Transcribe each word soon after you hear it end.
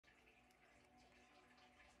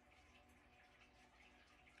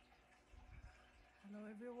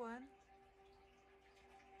Hello everyone,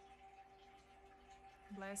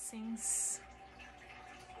 blessings,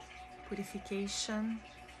 purification,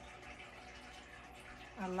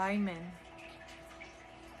 alignment.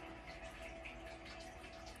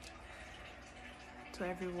 To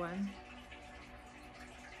everyone.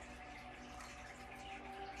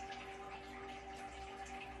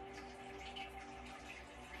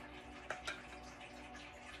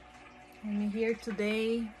 I'm here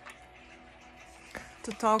today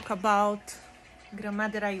to talk about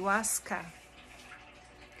Grandmother Ayahuasca.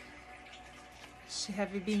 She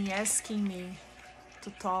have been asking me to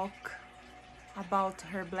talk about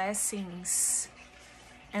her blessings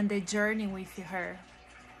and the journey with her.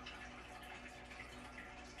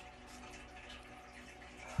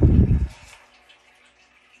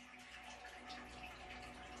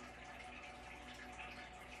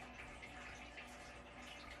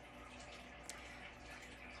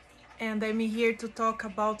 And I'm here to talk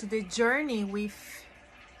about the journey with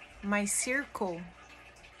my circle,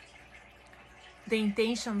 the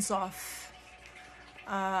intentions of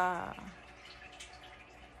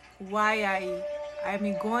why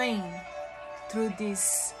I'm going through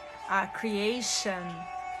this creation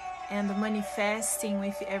and manifesting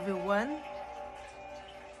with everyone.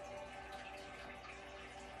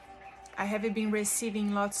 I have been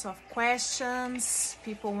receiving lots of questions,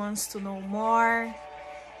 people wants to know more.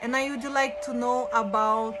 And I would like to know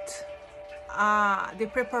about the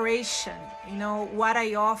preparation, what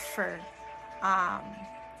I offer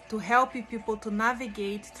to help people to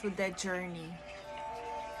navigate through that journey.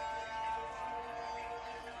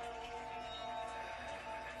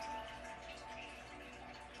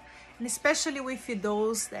 And especially with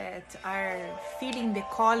those that are feeling the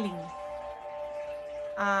calling,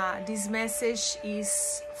 this message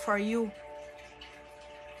is for you.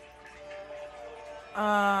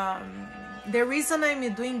 The reason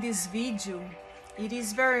I'm doing this video, it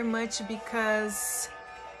is very much because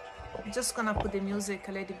I'm just gonna put the music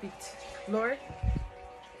a little bit lower.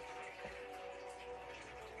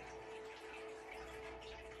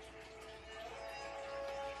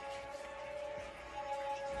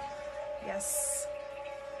 Yes.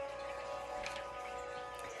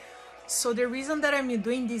 So the reason that I'm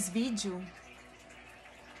doing this video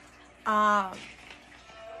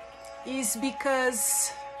is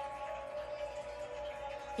because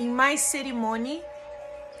in my ceremony,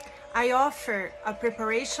 I offer a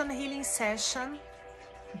preparation healing session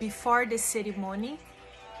before the ceremony,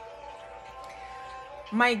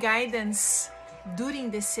 my guidance during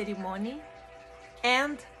the ceremony,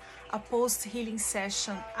 and a post-healing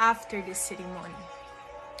session after the ceremony.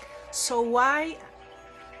 So why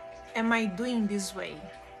am I doing this way?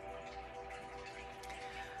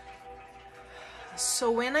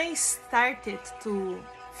 So when I started to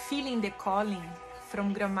feeling the calling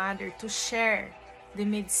from Grandmother to share the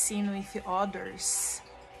medicine with others,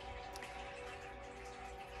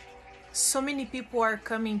 so many people are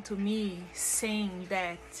coming to me saying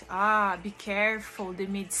that, be careful, the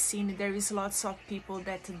medicine, there is lots of people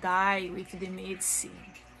that die with the medicine.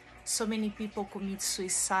 So many people commit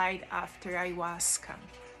suicide after ayahuasca.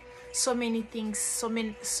 So many things, so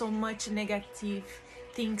much negative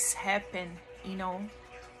things happen,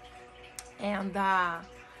 and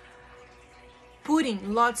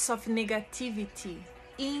putting lots of negativity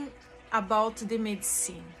in about the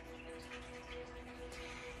medicine.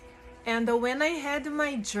 And when I had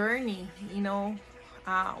my journey,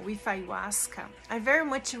 with ayahuasca, I very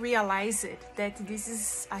much realized that this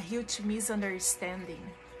is a huge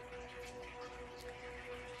misunderstanding.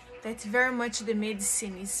 That very much the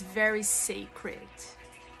medicine is very sacred,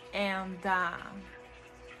 and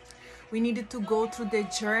we needed to go through the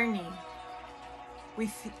journey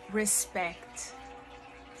with respect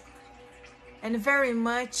and very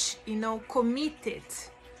much, committed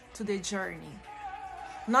to the journey.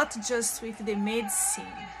 Not just with the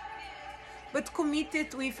medicine, but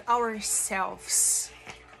committed with ourselves.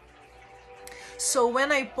 So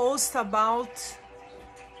when I post about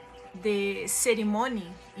the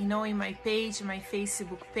ceremony, in my page, my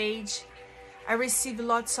Facebook page, I receive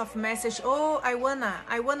lots of messages. Oh, I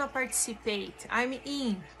wanna participate. I'm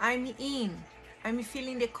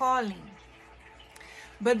feeling the calling.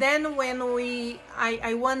 But then when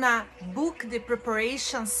I wanna book the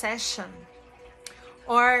preparation session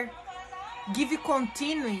or give you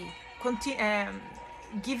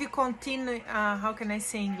how can I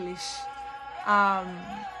say English?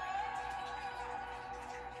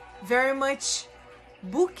 Very much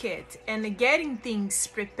book it and getting things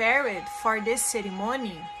prepared for this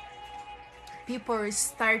ceremony, people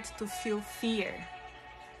start to feel fear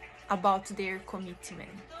about their commitment.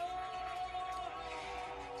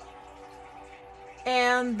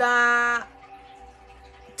 And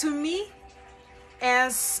to me,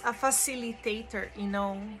 as a facilitator, you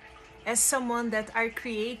know, as someone that are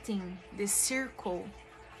creating this circle,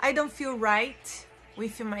 I don't feel right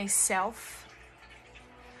with myself.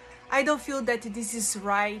 I don't feel that this is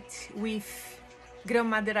right with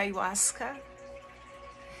Grandmother Ayahuasca.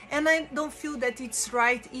 And I don't feel that it's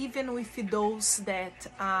right even with those that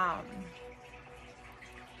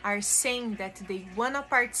are saying that they want to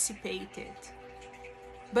participate it,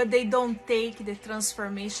 but they don't take the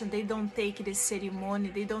transformation, they don't take the ceremony,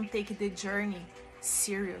 they don't take the journey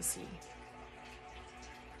seriously.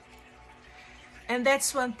 And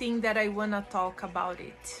that's one thing that I want to talk about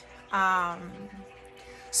it.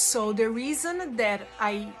 So the reason that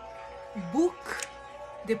I book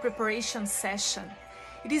the preparation session,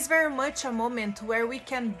 it is very much a moment where we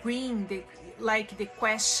can bring the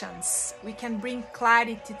questions, we can bring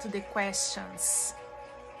clarity to the questions.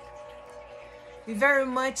 We very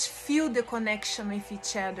much feel the connection with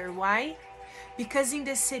each other. Why? Because in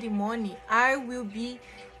the ceremony, I will be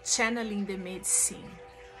channeling the medicine.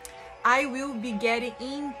 I will be getting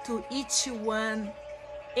into each one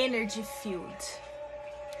energy field.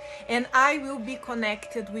 And I will be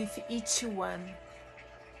connected with each one.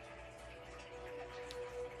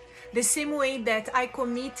 The same way that I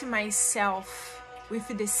commit myself with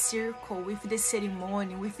the circle, with the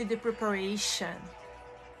ceremony, with the preparation,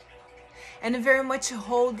 and very much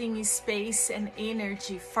holding space and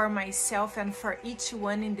energy for myself and for each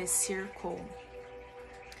one in the circle.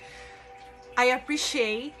 I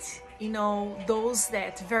appreciate, you know, those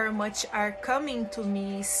that very much are coming to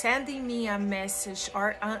me, sending me a message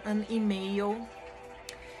or an email,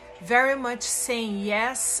 very much saying,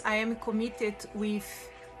 yes, I am committed with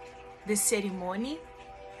the ceremony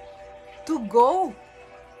to go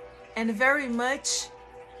and very much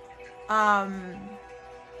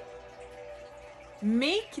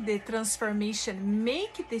make the transformation,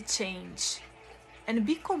 make the change, and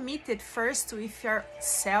be committed first with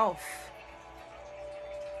yourself.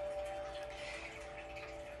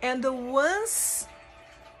 And once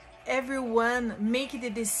everyone make the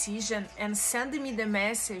decision and send me the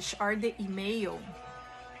message or the email,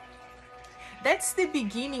 that's the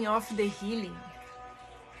beginning of the healing.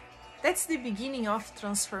 That's the beginning of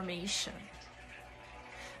transformation.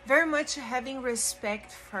 Very much having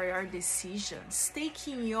respect for your decisions,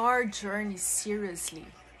 taking your journey seriously,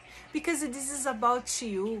 because this is about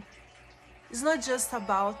you. It's not just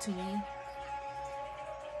about me.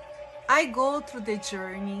 I go through the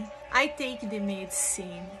journey, I take the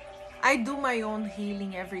medicine, I do my own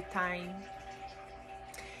healing every time.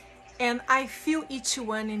 And I feel each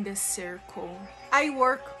one in the circle. I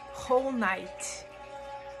work whole night.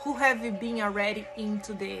 Who have been already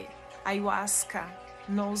into the ayahuasca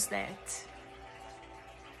knows that.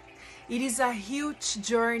 It is a huge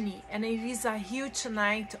journey and it is a huge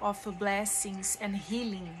night of blessings and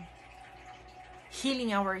healing.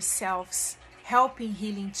 Healing ourselves, helping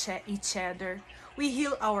healing each other. We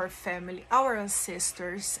heal our family, our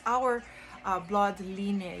ancestors, our blood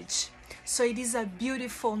lineage. So it is a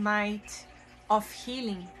beautiful night of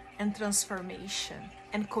healing and transformation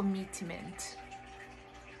and commitment.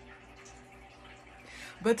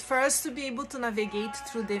 But for us to be able to navigate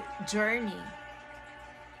through the journey,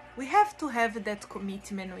 we have to have that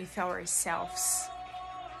commitment with ourselves.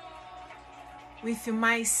 With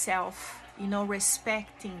myself, you know,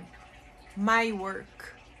 respecting my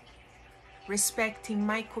work, respecting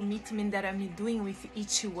my commitment that I'm doing with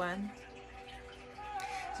each one,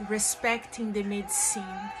 respecting the medicine,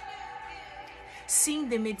 seeing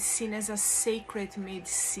the medicine as a sacred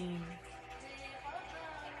medicine.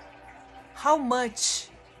 How much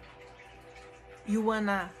you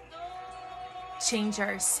wanna change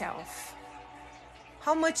yourself?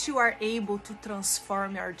 How much you are able to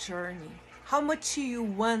transform your journey? How much you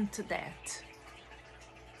want that?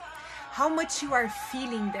 How much you are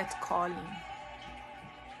feeling that calling?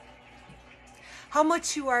 How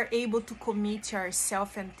much you are able to commit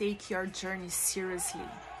yourself and take your journey seriously,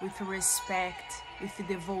 with respect, with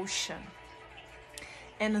devotion,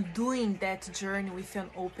 and doing that journey with an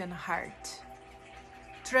open heart,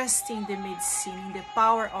 trusting the medicine, the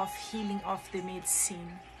power of healing of the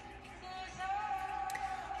medicine,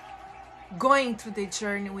 going through the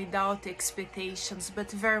journey without expectations,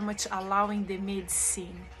 but very much allowing the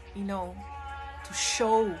medicine, you know, to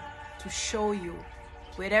show you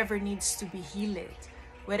whatever needs to be healed,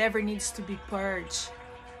 whatever needs to be purged,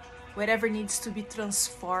 whatever needs to be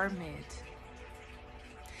transformed.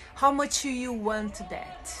 How much you want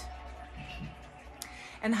that?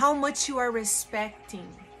 And how much you are respecting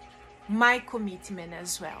my commitment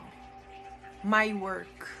as well, my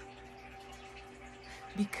work.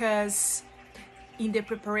 because in the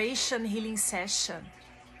preparation healing session,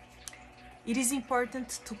 it is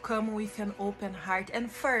important to come with an open heart.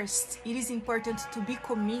 And first, it is important to be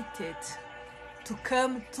committed to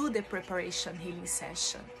come to the preparation healing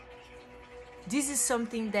session. This is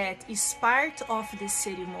something that is part of the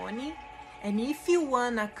ceremony. And if you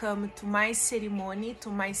wanna come to my ceremony, to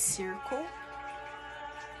my circle,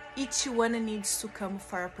 each one needs to come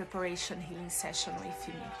for a preparation healing session with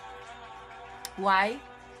me. Why?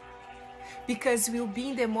 Because we'll be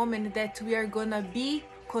in the moment that we are gonna be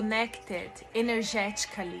connected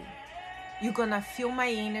energetically. You're gonna feel my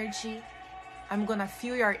energy, I'm gonna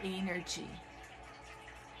feel your energy.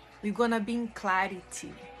 We're gonna be in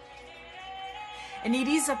clarity. And it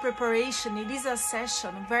is a preparation, it is a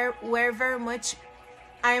session where very much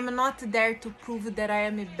I am not there to prove that I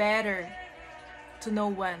am better to no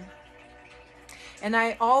one. And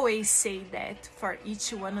I always say that for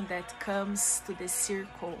each one that comes to the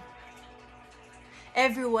circle.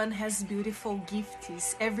 Everyone has beautiful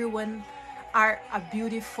gifts. Everyone are a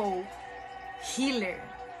beautiful healer.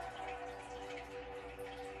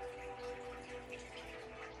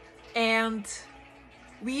 And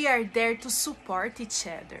we are there to support each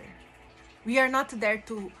other. We are not there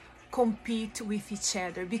to compete with each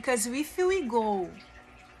other, because if we go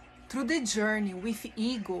through the journey with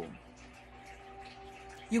ego,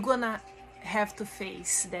 you're gonna have to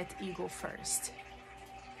face that ego first.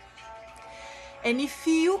 And if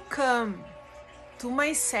you come to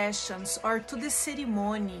my sessions or to the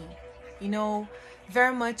ceremony, you know,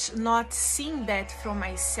 very much not seeing that from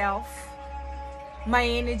myself, my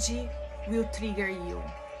energy will trigger you.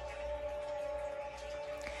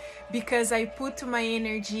 Because I put my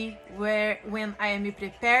energy when I am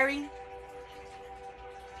preparing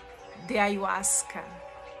the ayahuasca.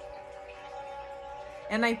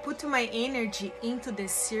 And I put my energy into the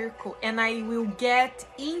circle, and I will get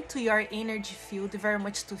into your energy field very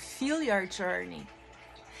much to feel your journey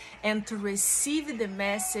and to receive the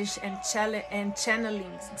message and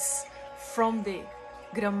channelings from the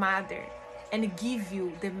grandmother, and give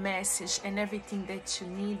you the message and everything that you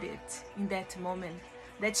needed in that moment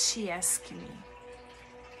that she asked me.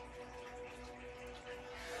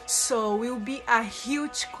 So it will be a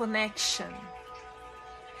huge connection.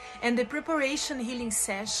 And the preparation healing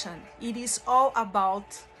session, it is all about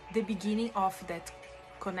the beginning of that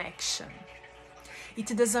connection.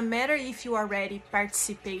 It doesn't matter if you already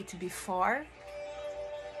participate before,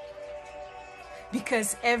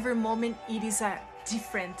 because every moment it is a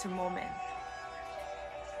different moment.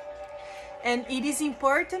 And it is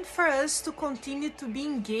important for us to continue to be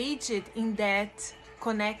engaged in that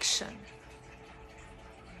connection.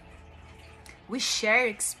 We share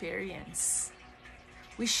experience.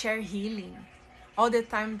 We share healing. All the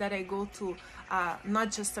time that I go to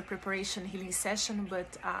not just a preparation healing session,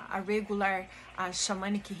 but a regular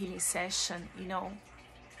shamanic healing session, you know,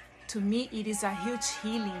 to me it is a huge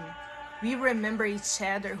healing. We remember each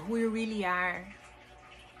other, who we really are.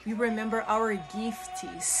 We remember our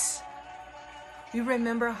gifts. We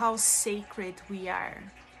remember how sacred we are.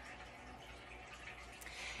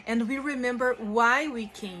 And we remember why we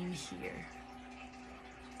came here.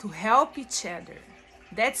 To help each other.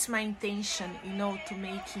 That's my intention, you know, to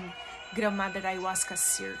making Grandmother Ayahuasca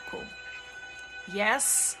Circle.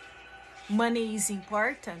 Yes, money is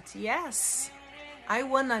important. Yes, I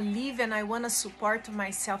want to live and I want to support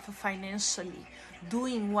myself financially,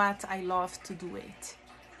 doing what I love to do it.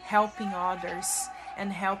 Helping others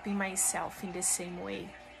and helping myself in the same way.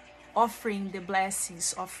 Offering the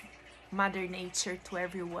blessings of Mother Nature to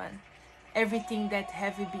everyone. Everything that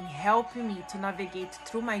have been helping me to navigate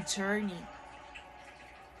through my journey,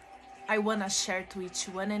 I want to share to each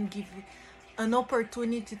one and give an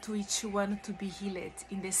opportunity to each one to be healed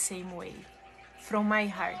in the same way. From my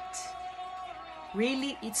heart.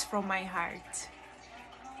 Really, it's from my heart.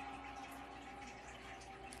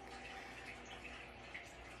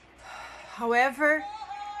 However,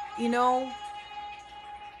 you know,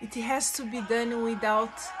 it has to be done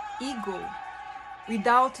without ego,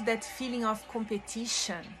 without that feeling of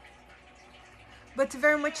competition, but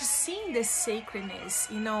very much seeing the sacredness,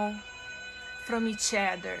 you know, from each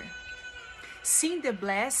other, seeing the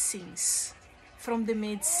blessings from the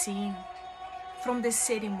medicine, from the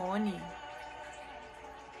ceremony,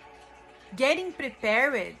 getting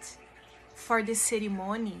prepared for the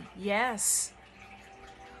ceremony. Yes,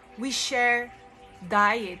 we share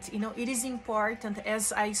diet, you know, it is important,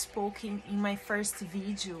 as I spoke in my first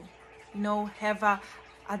video, you know, have a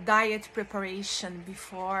diet preparation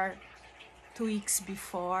before, 2 weeks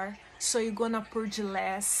before, so you're gonna purge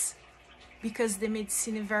less, because the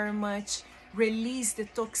medicine very much release the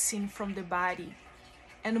toxin from the body.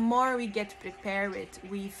 and more we get prepared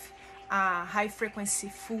with high frequency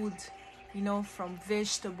food, you know, from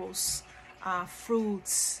vegetables,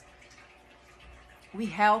 fruits, we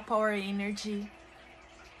help our energy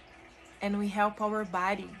and we help our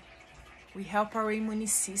body, we help our immune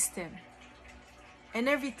system, and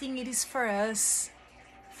everything it is for us,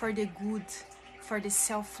 for the good, for the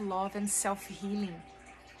self-love and self-healing.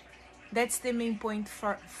 That's the main point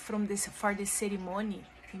for the ceremony,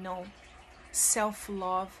 you know,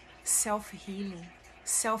 self-love, self-healing,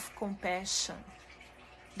 self-compassion.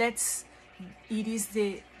 It is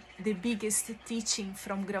the biggest teaching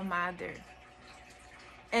from Grandmother.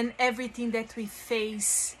 And everything that we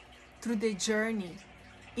face through the journey,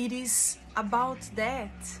 it is about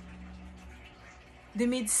that. The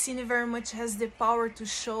medicine very much has the power to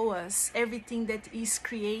show us everything that is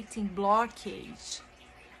creating blockage,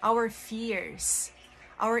 our fears,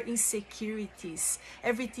 our insecurities,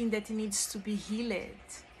 everything that needs to be healed.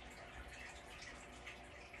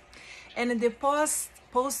 And in the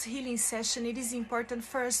post-healing session, it is important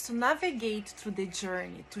for us to navigate through the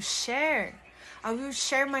journey, to share. I will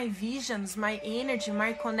share my visions, my energy,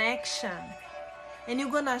 my connection. And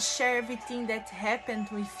you're gonna share everything that happened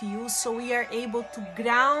with you, so we are able to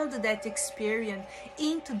ground that experience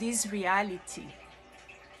into this reality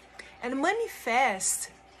and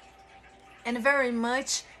manifest and very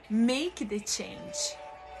much make the change.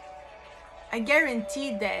 I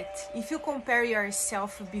guarantee that if you compare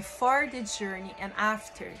yourself before the journey and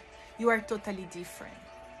after, you are totally different.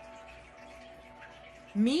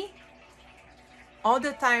 Me, all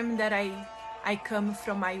the time that I come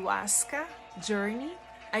from Ayahuasca journey,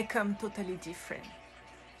 I come totally different.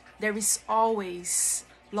 There is always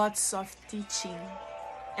lots of teaching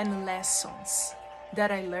and lessons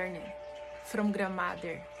that I learned from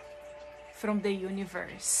Grandmother, from the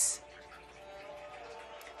universe.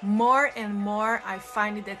 More and more I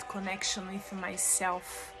find that connection with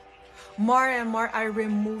myself. More and more I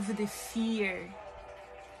remove the fear,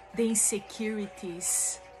 the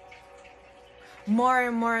insecurities. More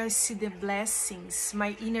and more I see the blessings,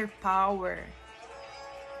 my inner power,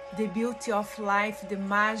 the beauty of life, the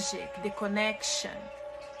magic, the connection,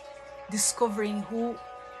 discovering who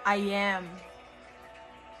I am.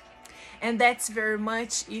 And that's very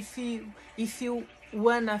much if you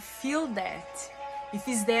wanna feel that, if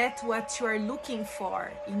is that what you are looking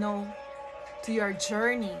for, you know, to your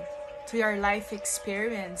journey, to your life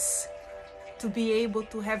experience, to be able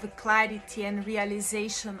to have clarity and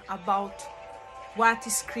realization about what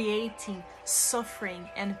is creating suffering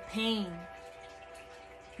and pain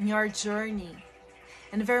in your journey,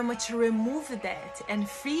 and very much remove that and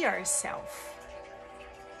free yourself.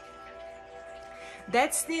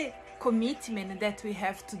 That's the commitment that we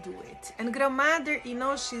have to do it. And Grandmother, you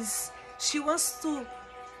know, she wants to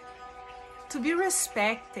be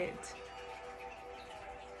respected.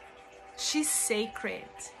 She's sacred.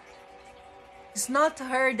 It's not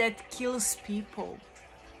her that kills people.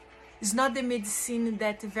 It's not the medicine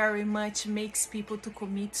that very much makes people to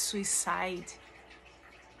commit suicide.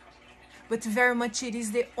 But very much it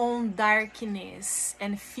is the own darkness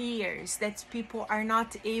and fears that people are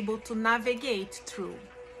not able to navigate through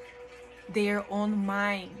their own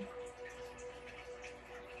mind.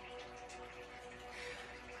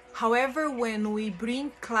 However, when we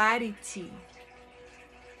bring clarity,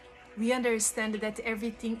 we understand that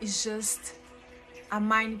everything is just a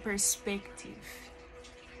mind perspective,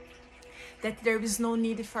 that there is no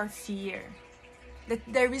need for fear, that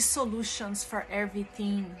there is solutions for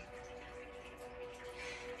everything.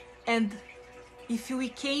 And if we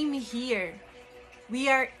came here, we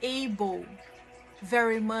are able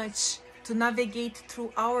very much to navigate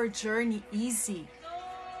through our journey easy.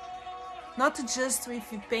 Not just with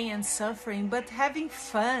pain and suffering, but having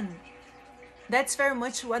fun. That's very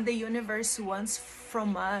much what the universe wants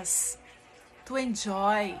from us. To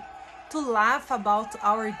enjoy, to laugh about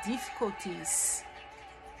our difficulties.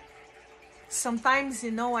 Sometimes,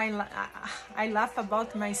 you know, I laugh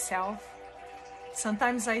about myself.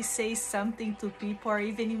 Sometimes I say something to people, or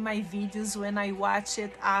even in my videos when I watch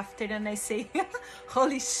it after, and I say,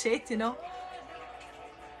 holy shit, you know.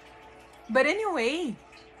 But anyway,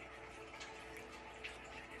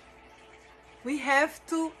 we have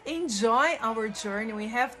to enjoy our journey. We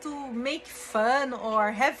have to make fun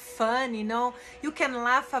or have fun, you know. You can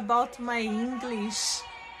laugh about my English.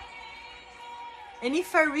 And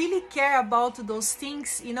if I really care about those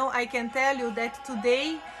things, you know, I can tell you that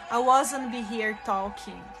today I wasn't be here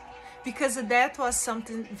talking, because that was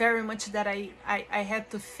something very much that I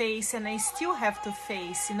had to face, and I still have to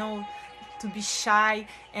face, you know, to be shy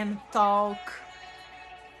and talk.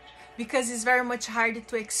 because it's very much hard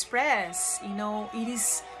to express. You know, it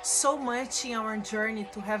is so much in our journey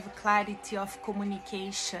to have clarity of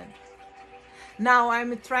communication. Now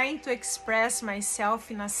I'm trying to express myself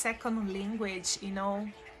in a second language. You know,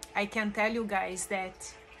 I can tell you guys that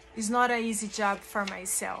it's not an easy job for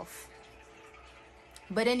myself.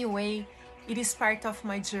 But anyway, it is part of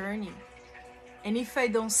my journey. And if I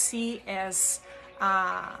don't see as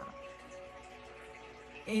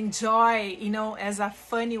enjoy, you know, as a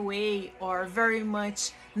funny way, or very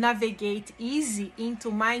much navigate easy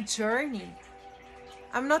into my journey,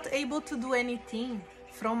 I'm not able to do anything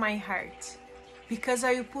from my heart, because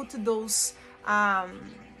I put those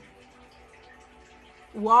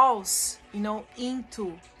walls, you know,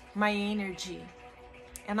 into my energy,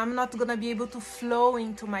 and I'm not gonna be able to flow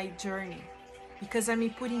into my journey, because I'm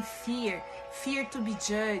putting fear to be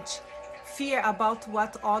judged, fear about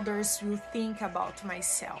what others will think about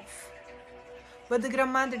myself. But the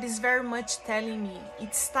grandmother is very much telling me,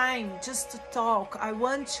 it's time just to talk. I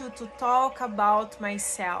want you to talk about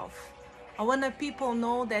myself. I want the people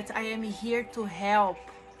know that I am here to help.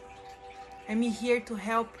 I'm here to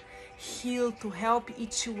help heal, to help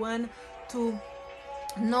each one to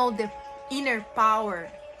know the inner power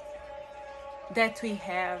that we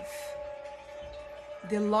have.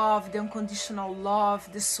 The love, the unconditional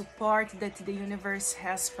love, the support that the universe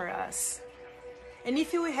has for us. And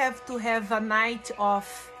if you have to have a night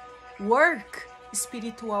of work,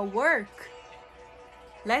 spiritual work,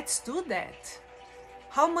 let's do that.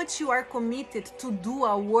 How much you are committed to do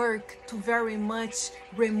a work to very much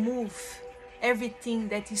remove everything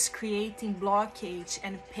that is creating blockage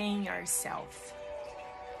and pain yourself.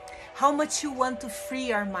 How much you want to free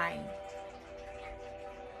your mind.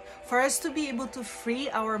 For us to be able to free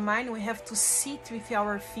our mind, we have to sit with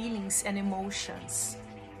our feelings and emotions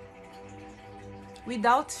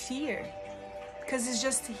without fear, because it's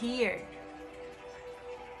just here.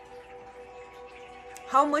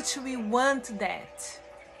 How much we want that.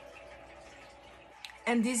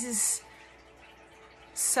 And this is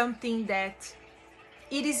something that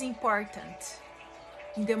it is important.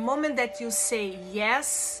 In the moment that you say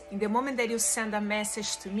yes, in the moment that you send a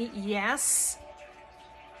message to me, yes,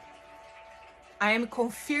 I am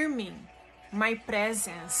confirming my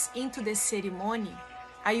presence into the ceremony,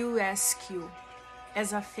 I will ask you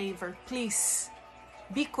as a favor, please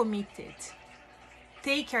be committed.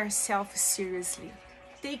 Take yourself seriously.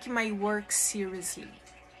 Take my work seriously.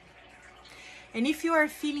 And if you are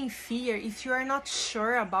feeling fear, if you are not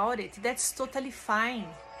sure about it, that's totally fine.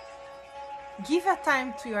 Give a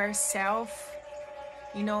time to yourself,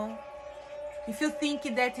 you know. If you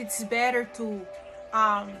think that it's better to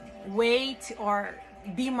wait or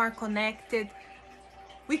be more connected,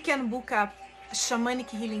 we can book a shamanic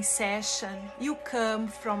healing session. You come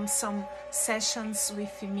from some sessions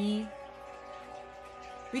with me.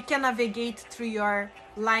 We can navigate through your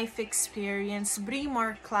life experience, bring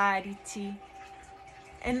more clarity.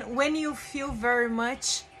 And when you feel very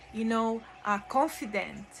much, you know,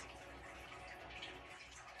 confident,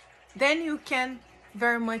 then you can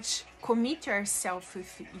very much commit yourself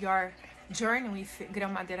with your journey with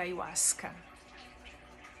Grandmother Ayahuasca.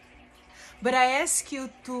 But I ask you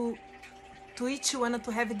to each one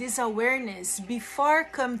to have this awareness before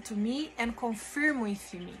come to me and confirm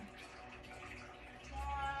with me.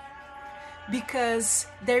 Because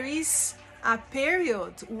there is a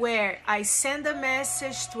period where I send a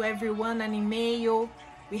message to everyone, an email,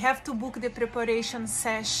 we have to book the preparation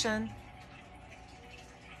session,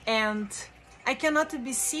 and I cannot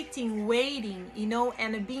be sitting waiting, you know,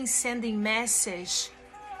 and being sending message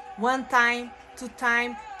 1 time, 2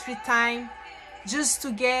 time, 3 time, just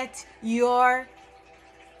to get your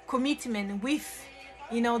commitment with,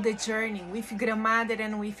 you know, the journey, with Grandmother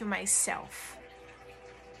and with myself.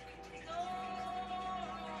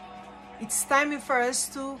 It's time for us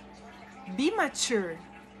to be mature.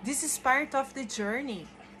 This is part of the journey.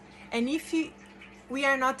 And if we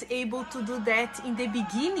are not able to do that in the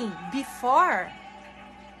beginning, before,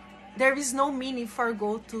 there is no meaning for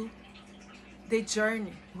go to the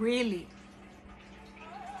journey, really.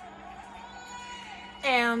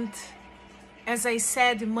 And as I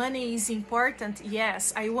said, money is important.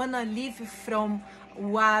 Yes, I want to live from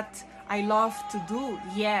what I love to do.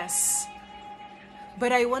 Yes.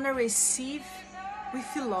 But I want to receive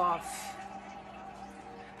with love.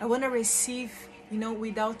 I want to receive, you know,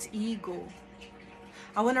 without ego.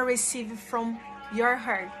 I want to receive from your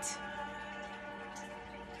heart.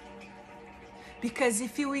 Because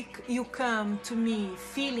if you come to me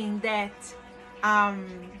feeling that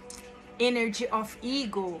energy of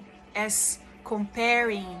ego, as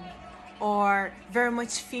comparing or very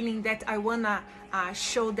much feeling that I wanna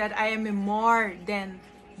show that I am more than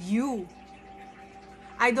you.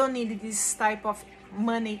 I don't need this type of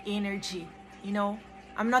money energy, you know.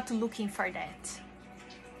 I'm not looking for that.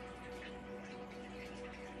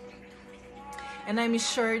 And I'm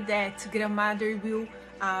sure that Grandmother will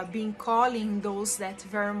be calling those that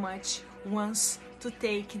very much wants to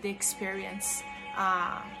take the experience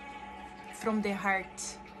from the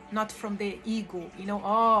heart, not from the ego, you know,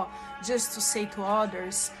 oh, just to say to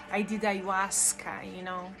others, I did ayahuasca, you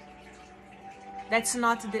know. That's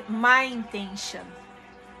not my intention.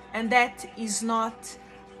 And that is not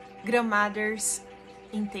Grandmother's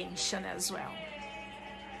intention as well.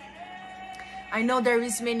 I know there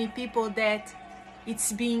is many people that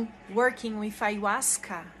it's been working with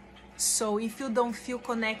ayahuasca. So if you don't feel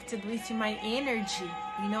connected with my energy,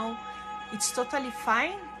 you know, it's totally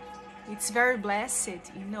fine. It's very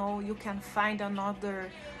blessed. You know, you can find another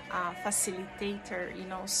facilitator, you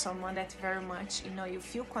know, someone that very much, you know, you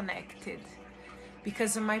feel connected.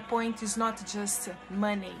 Because my point is not just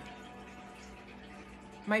money.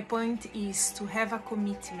 My point is to have a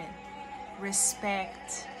commitment,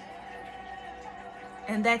 respect.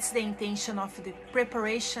 And that's the intention of the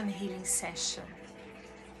preparation healing session.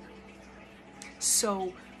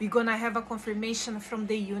 So we're gonna have a confirmation from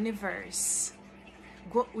the universe.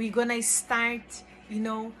 We're gonna start, you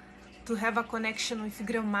know, to have a connection with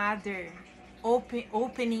Grandmother,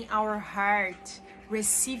 opening our heart,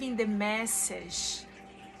 receiving the message,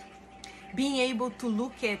 being able to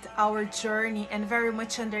look at our journey and very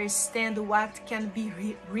much understand what can be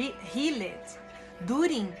healed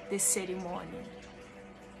during the ceremony.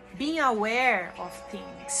 Being aware of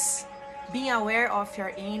things, being aware of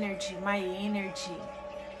your energy, my energy,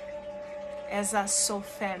 as a soul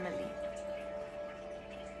family.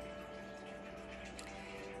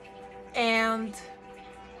 And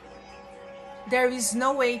there is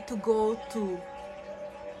no way to go to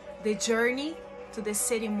the journey, to the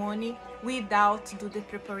ceremony, without do the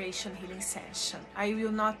preparation healing session. I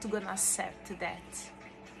will not gonna accept that.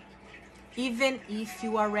 Even if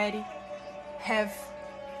you already have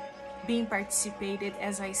been participated,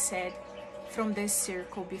 as I said, from this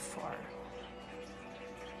circle before.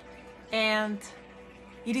 And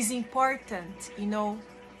it is important, you know,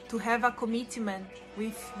 to have a commitment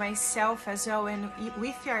with myself as well and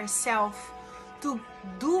with yourself to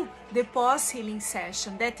do the post-healing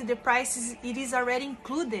session, that the price it is already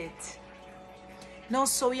included. No,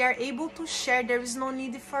 so we are able to share. There is no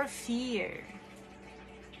need for fear.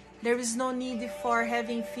 There is no need for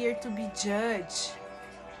having fear to be judged.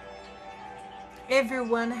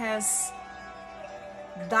 Everyone has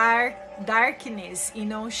darkness, you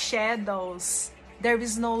know, shadows. There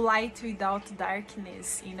is no light without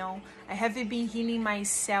darkness, you know. I have been healing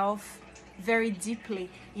myself very deeply,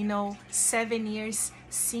 you know, 7 years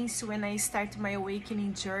since when I started my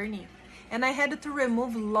awakening journey. And I had to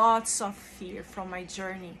remove lots of fear from my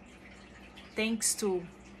journey. Thanks to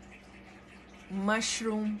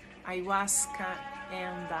mushroom, ayahuasca,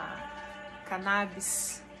 and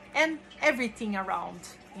cannabis, and everything around,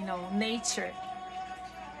 you know, nature.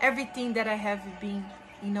 Everything that I have been,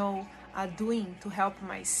 you know, doing to help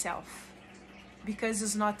myself. Because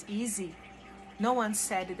it's not easy. No one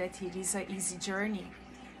said that it is an easy journey,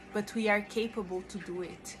 but we are capable to do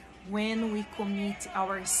it when we commit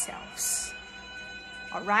ourselves.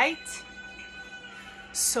 All right?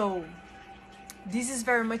 So this is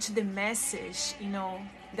very much the message, you know,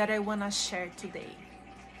 that I want to share today.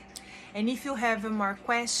 And if you have more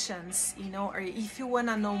questions, you know, or if you want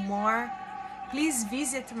to know more, please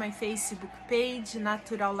visit my Facebook page,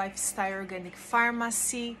 Natural Lifestyle Organic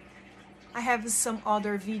Pharmacy. I have some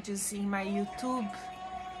other videos in my YouTube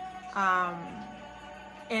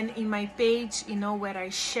and in my page, you know, where I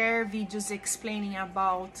share videos explaining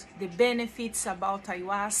about the benefits about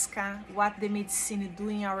ayahuasca, what the medicine do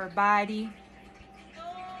in our body.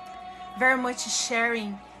 Very much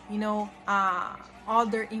sharing, you know,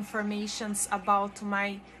 other informations about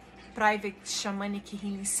my private shamanic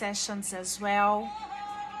healing sessions as well.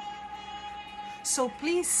 So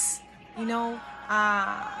please, you know,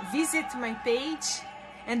 visit my page,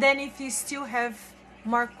 and then if you still have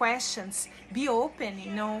more questions, be open,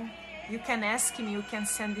 you know. You can ask me, you can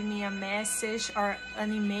send me a message or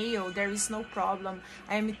an email. There is no problem.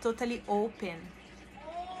 I am totally open.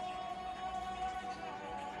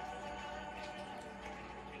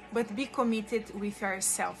 But be committed with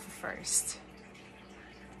yourself first.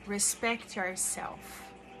 Respect yourself.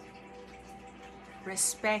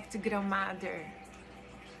 Respect Grandmother.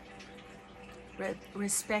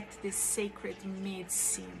 Respect the sacred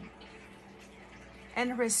medicine.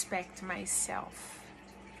 And respect myself.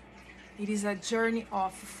 It is a journey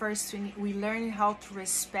of first we learn how to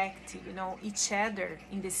respect, you know, each other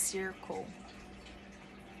in the circle,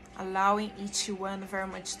 allowing each one very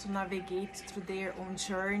much to navigate through their own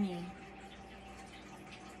journey.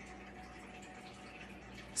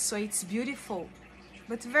 So it's beautiful,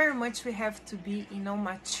 but very much we have to be, you know,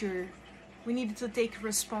 mature. We need to take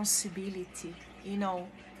responsibility, you know,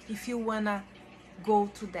 if you wanna go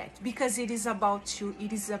to that, because it is about you,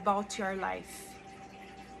 it is about your life,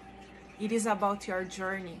 it is about your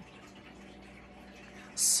journey.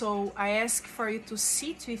 So I ask for you to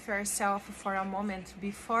sit with yourself for a moment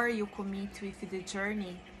before you commit with the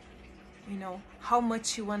journey, you know, how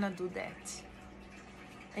much you wanna do that.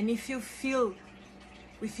 And if you feel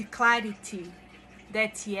with clarity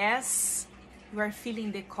that yes, you are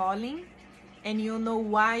feeling the calling and you know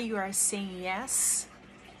why you are saying yes,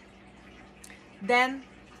 then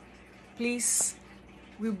please,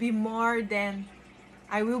 I will be more than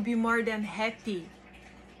happy,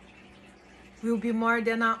 will be more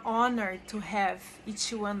than an honor to have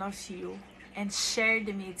each one of you and share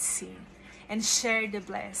the medicine and share the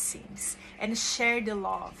blessings and share the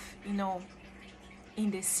love, you know,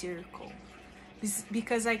 in the circle.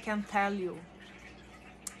 Because I can tell you,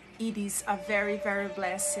 it is a very, very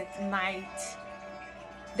blessed night.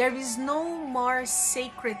 There is no more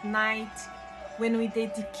sacred night when we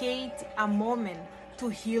dedicate a moment to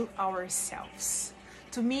heal ourselves.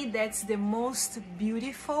 To me, that's the most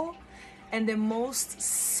beautiful and the most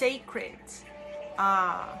sacred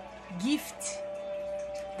gift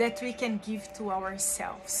that we can give to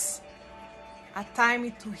ourselves. A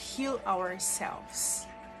time to heal ourselves.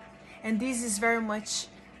 And this is very much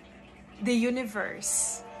the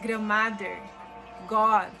universe, Grandmother,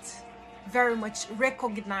 God, very much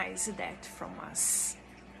recognize that from us.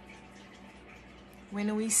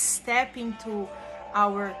 When we step into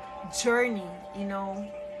our journey, you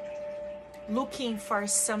know, looking for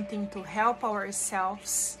something to help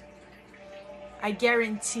ourselves, I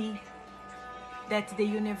guarantee that the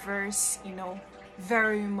universe, you know,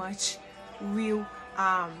 very much will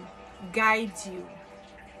guide you,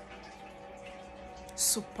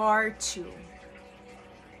 support you,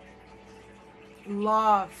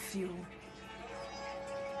 love you.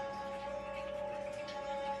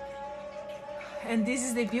 And this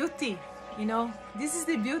is the beauty, you know, this is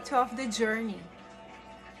the beauty of the journey.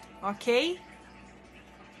 Okay?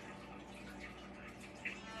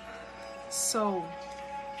 So,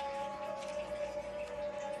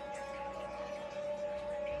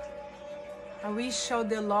 I wish all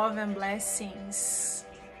the love and blessings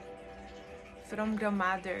from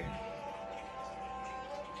Grandmother.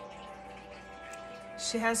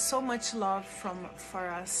 She has so much love for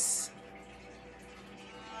us.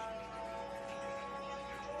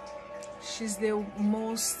 She's the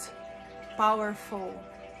most powerful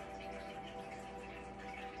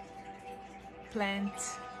plant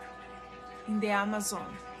in the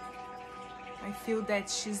Amazon. I feel that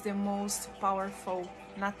she's the most powerful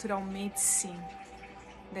natural medicine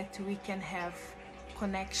that we can have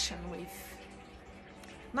connection with.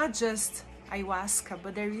 Not just ayahuasca,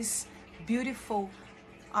 but there is beautiful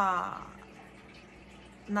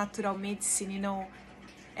natural medicine, you know.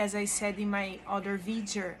 As I said in my other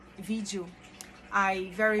video,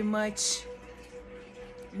 I very much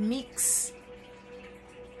mix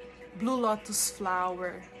blue lotus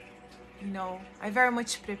flower, you know. I very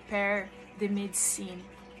much prepare the medicine,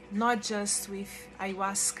 not just with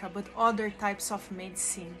ayahuasca, but other types of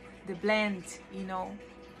medicine, the blend, you know.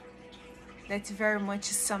 That's very much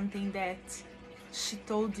something that she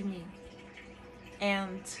told me.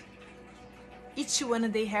 And each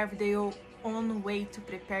one, they have their own way to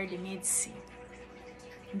prepare the medicine.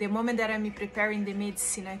 The moment that I'm preparing the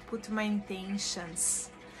medicine, I put my intentions.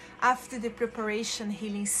 After the preparation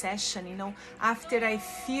healing session, you know, after I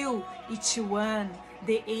feel each one,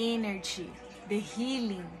 the energy, the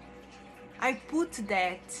healing, I put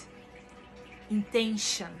that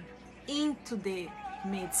intention into the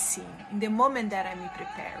medicine in the moment that I'm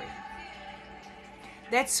preparing.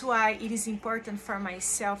 That's why it is important for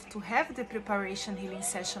myself to have the preparation healing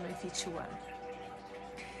session with each one.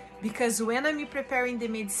 Because when I'm preparing the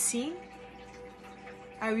medicine,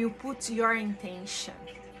 I will put your intention,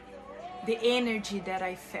 the energy that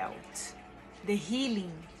I felt, the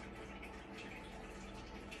healing.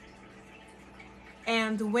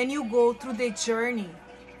 And when you go through the journey,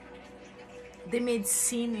 the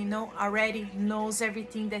medicine, you know, already knows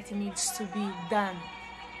everything that needs to be done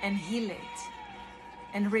and healed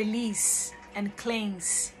and release and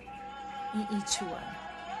cleanse in each one.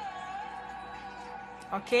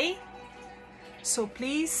 Okay? So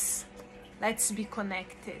please, let's be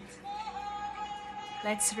connected.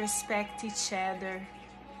 Let's respect each other.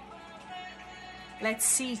 Let's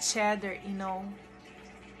see each other,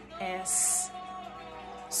 as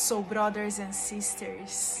soul brothers and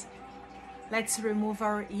sisters. Let's remove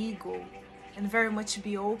our ego and very much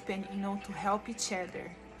be open, to help each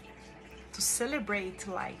other, to celebrate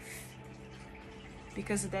life.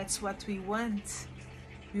 Because that's what we want.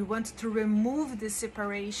 We want to remove the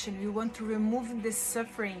separation. We want to remove the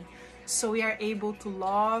suffering so we are able to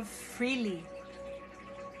love freely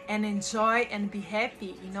and enjoy and be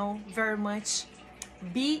happy, very much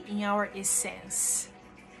be in our essence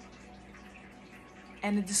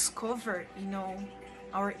and discover,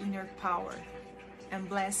 our inner power and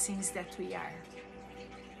blessings that we are.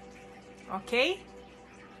 Okay?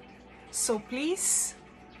 So please,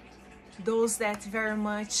 those that very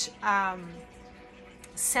much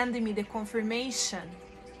send me the confirmation,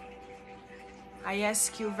 I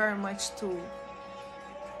ask you very much to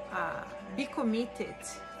be committed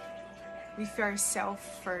with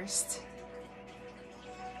yourself first,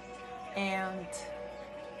 and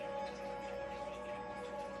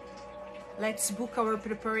let's book our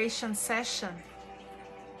preparation session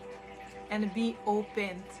and be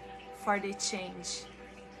open for the change,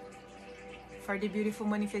 for the beautiful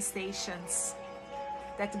manifestations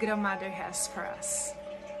that Grandmother has for us.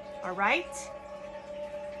 All right?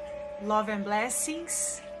 Love and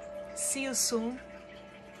blessings. See you soon.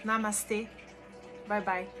 Namaste.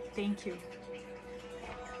 Bye-bye. Thank you.